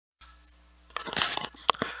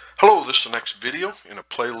this is the next video in a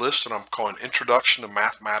playlist that I'm calling Introduction to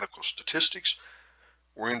Mathematical Statistics.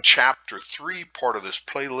 We're in Chapter 3, part of this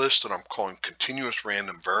playlist that I'm calling Continuous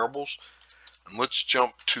Random Variables. And let's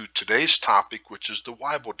jump to today's topic, which is the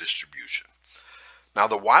Weibull distribution. Now,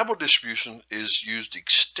 the Weibull distribution is used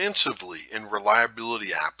extensively in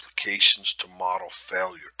reliability applications to model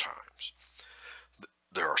failure times.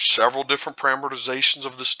 There are several different parameterizations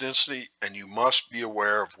of this density, and you must be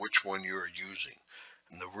aware of which one you are using.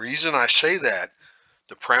 And the reason I say that,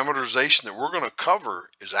 the parameterization that we're going to cover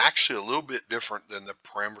is actually a little bit different than the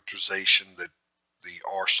parameterization that the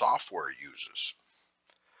R software uses.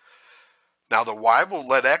 Now, the Weibull,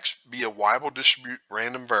 let X be a Weibull distribute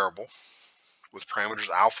random variable with parameters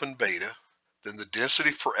alpha and beta. Then the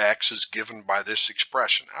density for X is given by this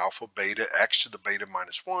expression, alpha beta X to the beta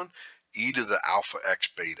minus 1, e to the alpha X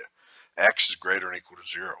beta. X is greater than or equal to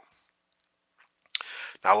 0.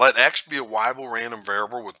 Now let X be a Weibull random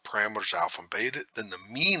variable with parameters alpha and beta. Then the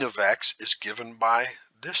mean of X is given by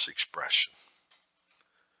this expression.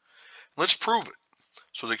 Let's prove it.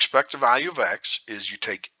 So the expected value of X is you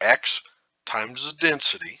take X times the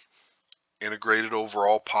density integrated over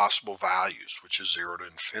all possible values, which is 0 to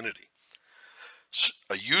infinity.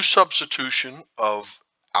 A U substitution of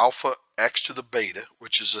alpha X to the beta,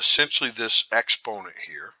 which is essentially this exponent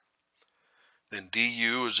here. Then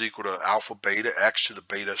du is equal to alpha beta X to the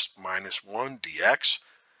beta minus 1 dx.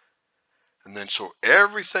 And then so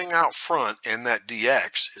everything out front in that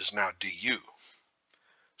dx is now du.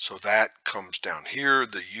 So that comes down here,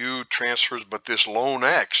 the u transfers, but this lone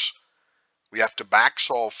x, we have to back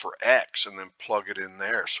solve for x and then plug it in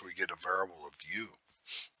there so we get a variable of u.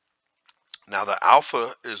 Now the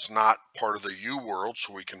alpha is not part of the u world,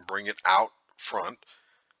 so we can bring it out front.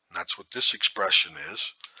 And that's what this expression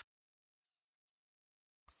is.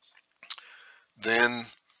 Then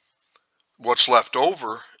what's left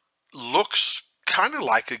over looks kind of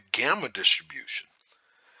like a gamma distribution.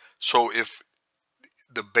 So if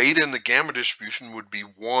the beta in the gamma distribution would be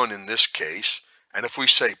 1 in this case, and if we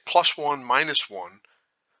say plus 1 minus 1,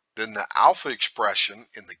 then the alpha expression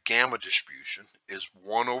in the gamma distribution is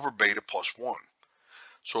 1 over beta plus 1.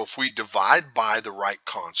 So if we divide by the right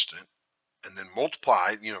constant and then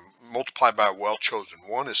multiply by a well-chosen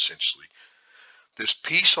 1 essentially, this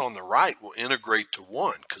piece on the right will integrate to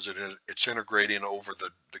 1 because it's integrating over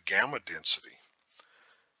the gamma density.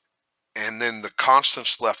 And then the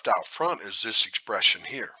constants left out front is this expression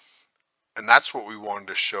here. And that's what we wanted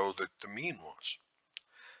to show that the mean was.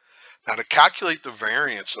 Now to calculate the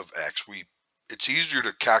variance of X, it's easier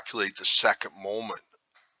to calculate the second moment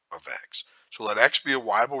of X. So let X be a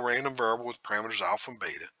Weibull random variable with parameters alpha and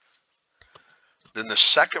beta. Then the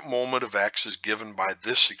second moment of X is given by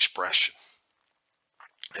this expression.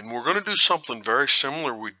 And we're going to do something very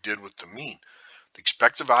similar we did with the mean. The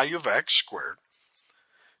expected value of X squared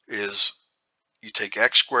is you take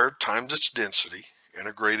X squared times its density,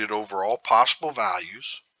 integrated over all possible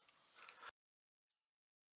values.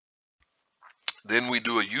 Then we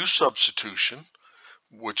do a U substitution,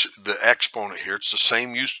 which the exponent here, it's the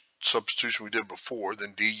same U substitution we did before.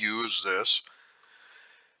 Then du is this.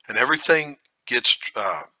 And everything gets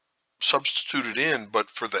substituted in, but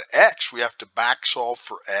for the x, we have to back solve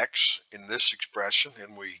for x in this expression,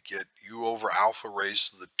 and we get u over alpha raised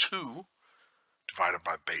to the 2 divided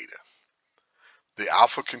by beta. The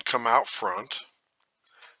alpha can come out front,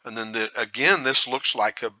 and then again, this looks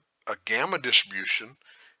like a gamma distribution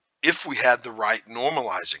if we had the right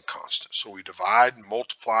normalizing constant. So we divide and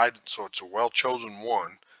multiply, so it's a well-chosen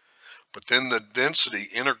 1, but then the density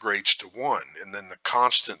integrates to 1, and then the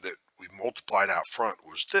constant that we multiplied out front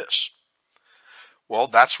was this. Well,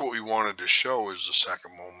 that's what we wanted to show is the second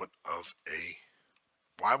moment of a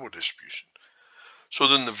Weibull distribution. So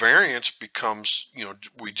then the variance becomes,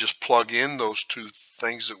 we just plug in those two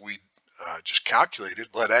things that we just calculated.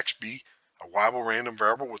 Let X be a Weibull random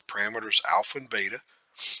variable with parameters alpha and beta.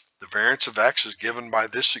 The variance of X is given by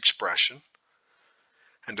this expression.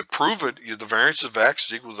 And to prove it, the variance of X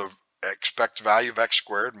is equal to the expected value of X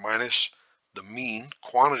squared minus the mean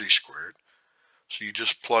quantity squared. So you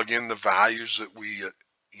just plug in the values that we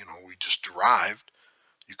just derived.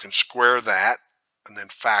 You can square that and then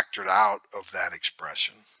factor it out of that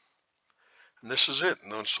expression. And this is it.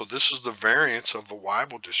 And so this is the variance of a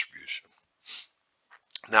Weibull distribution.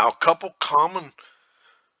 Now, a couple common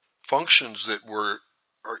functions that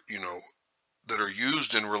that are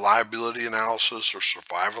used in reliability analysis or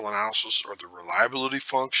survival analysis are the reliability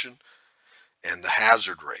function and the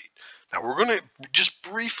hazard rate. Now we're going to just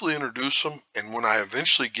briefly introduce them, and when I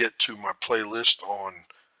eventually get to my playlist on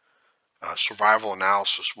survival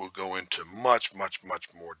analysis, we'll go into much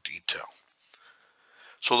more detail.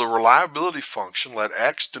 So the reliability function, let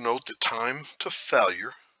x denote the time to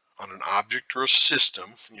failure on an object or a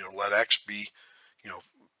system. Let x be,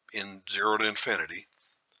 in 0 to infinity.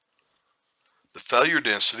 The failure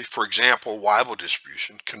density, for example, Weibull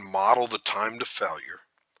distribution, can model the time to failure.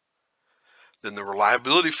 Then the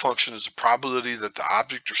reliability function is the probability that the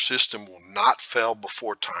object or system will not fail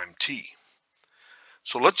before time t.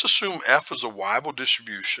 So let's assume f is a Weibull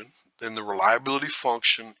distribution. Then the reliability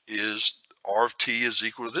function is r of t is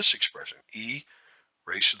equal to this expression, e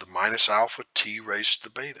raised to the minus alpha t raised to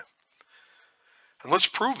the beta. And let's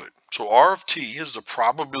prove it. So r of t is the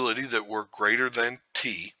probability that we're greater than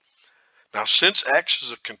t. Now, since x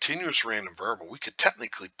is a continuous random variable, we could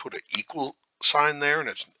technically put an equal sign there and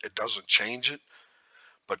it doesn't change it.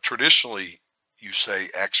 But traditionally, you say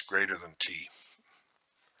x greater than t.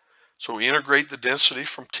 So we integrate the density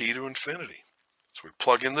from t to infinity. So we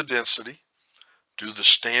plug in the density, do the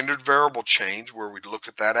standard variable change where we look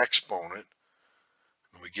at that exponent,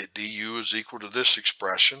 and we get du is equal to this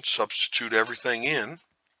expression, substitute everything in,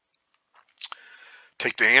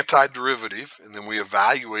 take the antiderivative, and then we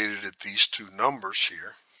evaluate it at these two numbers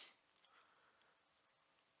here,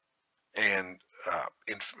 and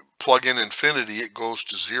plug in infinity, it goes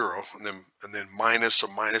to 0, and then minus a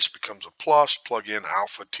minus becomes a plus, plug in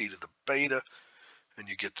alpha t to the beta, and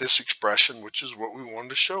you get this expression, which is what we wanted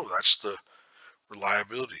to show. That's the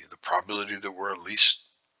reliability, the probability that we're at least,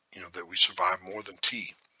 that we survive more than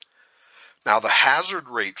t. Now the hazard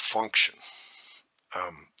rate function,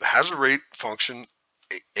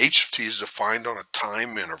 h of t is defined on a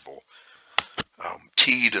time interval,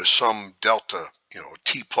 t to some delta,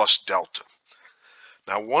 t plus delta.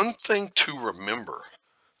 Now, one thing to remember,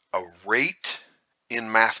 a rate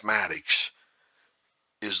in mathematics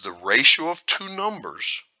is the ratio of two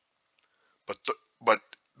numbers, but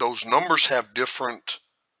those numbers have different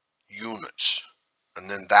units, and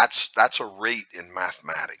then that's a rate in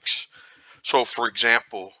mathematics. So, for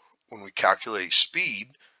example, when we calculate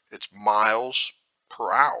speed, it's miles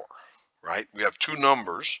per hour, right? We have two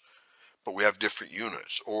numbers, but we have different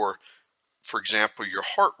units. Or, for example, your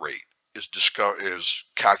heart rate is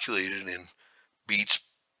calculated in beats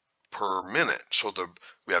per minute. So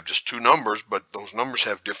we have just two numbers, but those numbers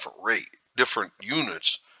have different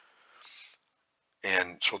units.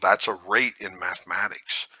 And so that's a rate in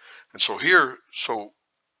mathematics. And so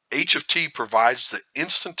h of t provides the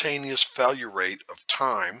instantaneous failure rate of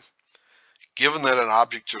time given that an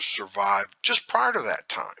object has survived just prior to that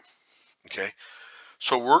time. Okay,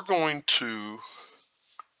 so we're going to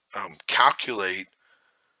calculate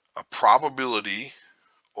a probability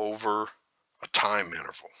over a time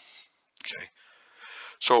interval. Okay,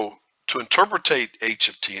 so to interpretate h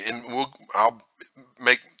of t, and I'll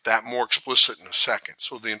make that more explicit in a second.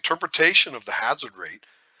 So the interpretation of the hazard rate,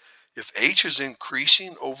 if h is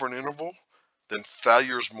increasing over an interval, then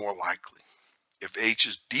failure is more likely. If h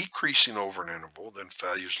is decreasing over an interval, then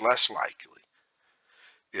failure is less likely.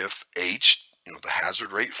 If h, the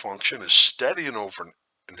hazard rate function, is steadying over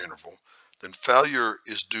an interval, then failure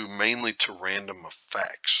is due mainly to random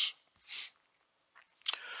effects.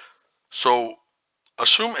 So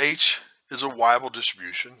assume h is a Weibull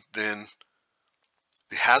distribution, then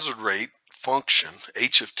the hazard rate function,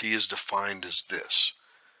 h of t, is defined as this.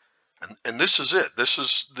 And this is it.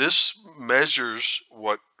 This measures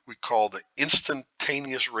what we call the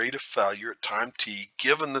instantaneous rate of failure at time t,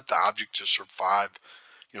 given that the object has survived,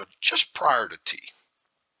 just prior to t.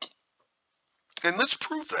 And let's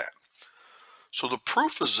prove that. So the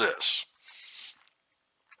proof is this.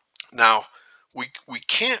 Now, we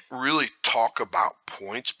can't really talk about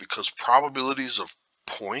points because probabilities of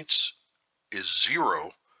points is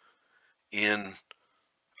 0 in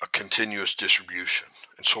a continuous distribution.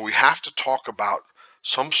 And so we have to talk about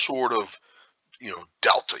some sort of,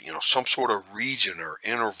 delta, some sort of region or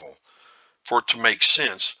interval for it to make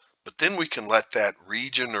sense. But then we can let that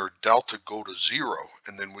region or delta go to 0,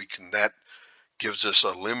 and then that gives us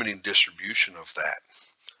a limiting distribution of that.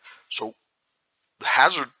 So the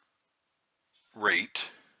hazard rate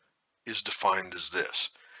is defined as this.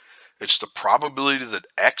 It's the probability that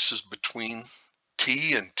x is between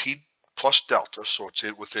t and t plus delta, so it's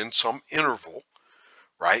within some interval,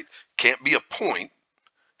 right? Can't be a point,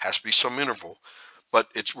 has to be some interval, but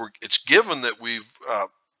it's given that we've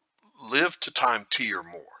lived to time t or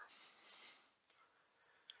more.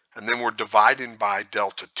 And then we're dividing by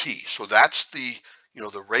delta t. So that's the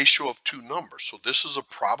ratio of two numbers. So this is a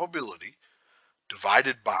probability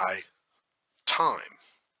divided by time.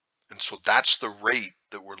 And so that's the rate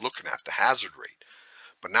that we're looking at, the hazard rate.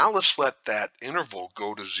 But now let's let that interval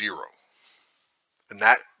go to 0. And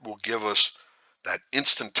that will give us that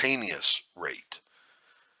instantaneous rate.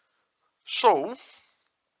 So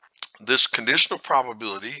this conditional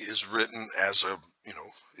probability is written as a,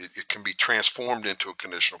 it can be transformed into a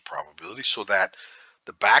conditional probability so that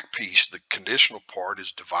the back piece, the conditional part,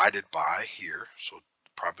 is divided by here. So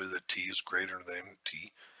probability that t is greater than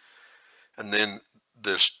t. And then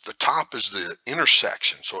the top is the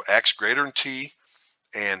intersection. So x greater than t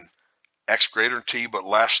and x greater than t but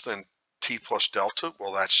less than t plus delta.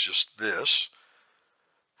 Well, that's just this.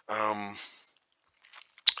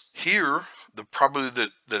 Here, the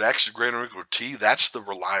probability that x is greater or equal to t, that's the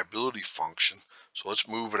reliability function. So let's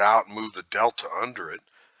move it out and move the delta under it.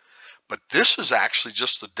 But this is actually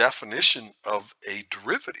just the definition of a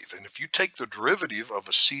derivative. And if you take the derivative of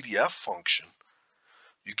a CDF function,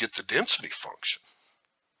 you get the density function.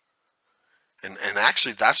 And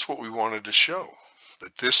actually, that's what we wanted to show,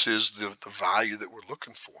 that this is the value that we're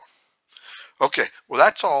looking for. Okay, well,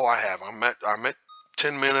 that's all I have. I'm at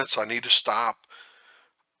 10 minutes. I need to stop.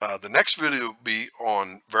 The next video will be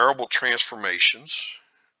on variable transformations.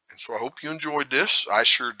 And so I hope you enjoyed this. I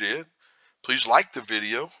sure did. Please like the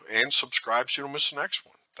video and subscribe so you don't miss the next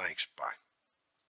one. Thanks. Bye.